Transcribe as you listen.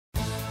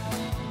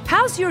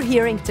How's your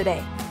hearing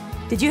today?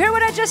 Did you hear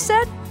what I just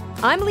said?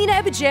 I'm Lena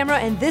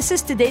Ebijamra, and this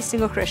is Today's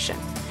Single Christian.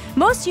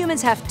 Most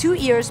humans have 2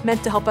 ears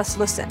meant to help us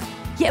listen.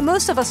 Yet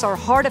most of us are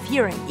hard of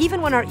hearing, even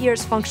when our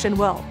ears function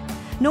well.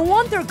 No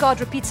wonder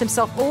God repeats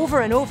himself over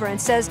and over and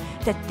says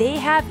that they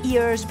have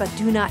ears but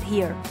do not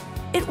hear.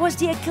 It was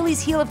the Achilles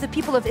heel of the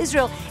people of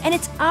Israel, and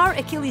it's our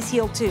Achilles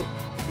heel too.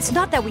 It's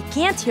not that we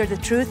can't hear the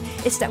truth,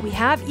 it's that we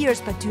have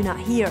ears but do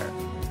not hear.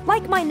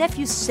 Like my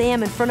nephew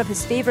Sam in front of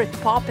his favorite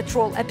Paw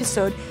Patrol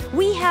episode,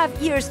 we have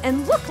ears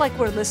and look like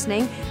we're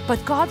listening,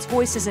 but God's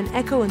voice is an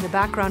echo in the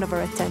background of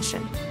our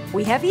attention.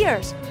 We have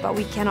ears, but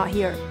we cannot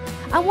hear.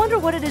 I wonder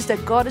what it is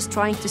that God is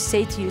trying to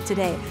say to you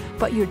today,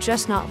 but you're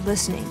just not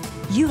listening.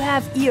 You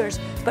have ears,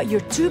 but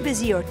you're too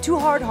busy or too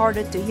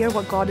hard-hearted to hear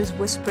what God is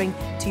whispering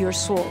to your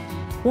soul.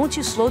 Won't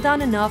you slow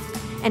down enough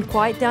and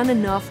quiet down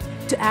enough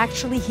to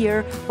actually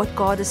hear what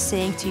God is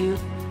saying to you?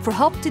 For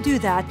help to do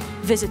that,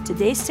 visit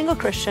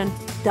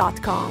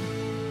todaysinglechristian.com.